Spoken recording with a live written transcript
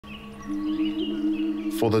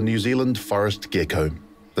For the New Zealand forest gecko,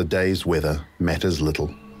 the day's weather matters little.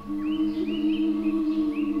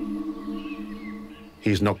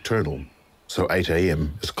 He's nocturnal, so 8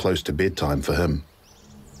 a.m. is close to bedtime for him.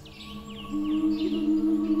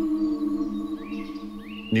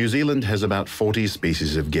 New Zealand has about 40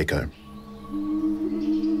 species of gecko.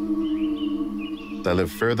 They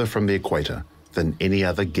live further from the equator than any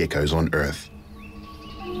other geckos on Earth.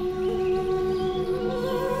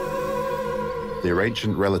 Their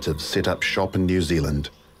ancient relatives set up shop in New Zealand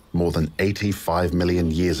more than 85 million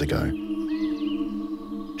years ago,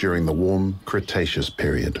 during the warm Cretaceous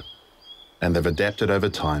period, and they've adapted over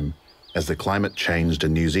time as the climate changed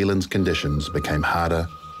and New Zealand's conditions became harder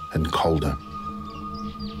and colder.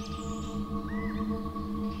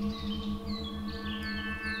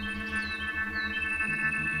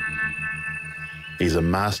 He's a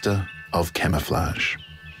master of camouflage.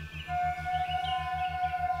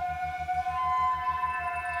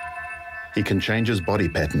 He can change his body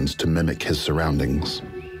patterns to mimic his surroundings.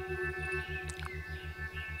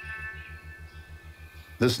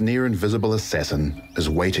 This near-invisible assassin is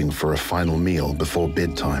waiting for a final meal before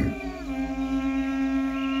bedtime.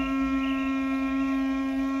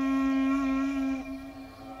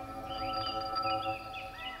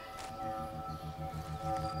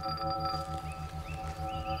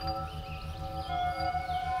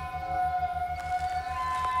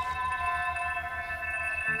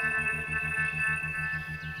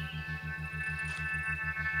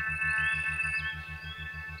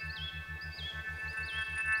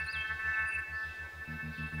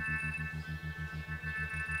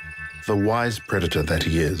 The wise predator that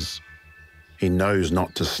he is, he knows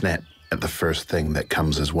not to snap at the first thing that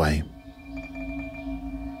comes his way.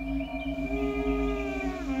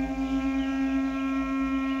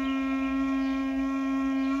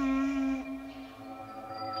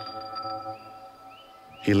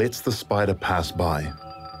 He lets the spider pass by.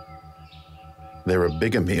 There are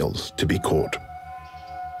bigger meals to be caught.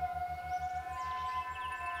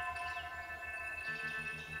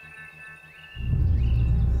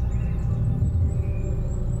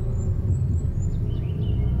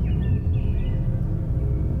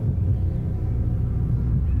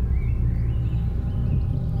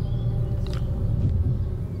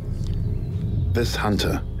 This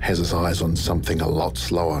hunter has his eyes on something a lot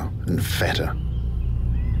slower and fatter.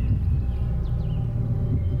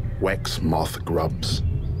 Wax moth grubs.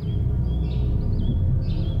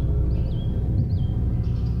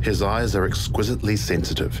 His eyes are exquisitely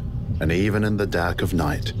sensitive, and even in the dark of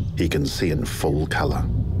night, he can see in full color.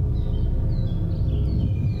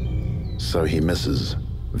 So he misses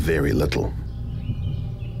very little,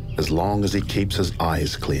 as long as he keeps his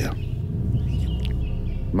eyes clear.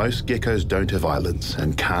 Most geckos don't have eyelids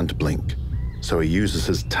and can't blink, so he uses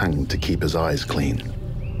his tongue to keep his eyes clean.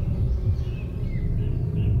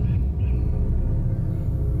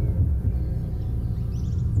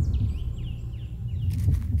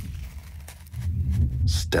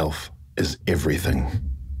 Stealth is everything.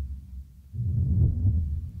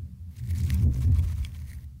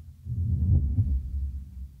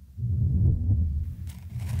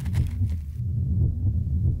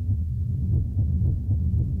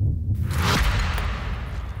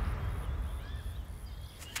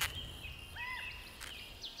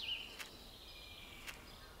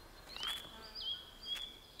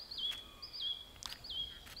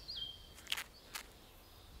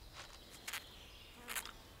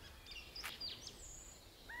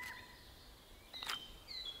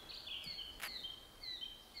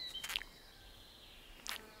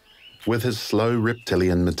 With his slow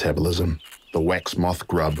reptilian metabolism, the wax moth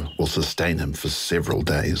grub will sustain him for several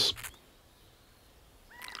days.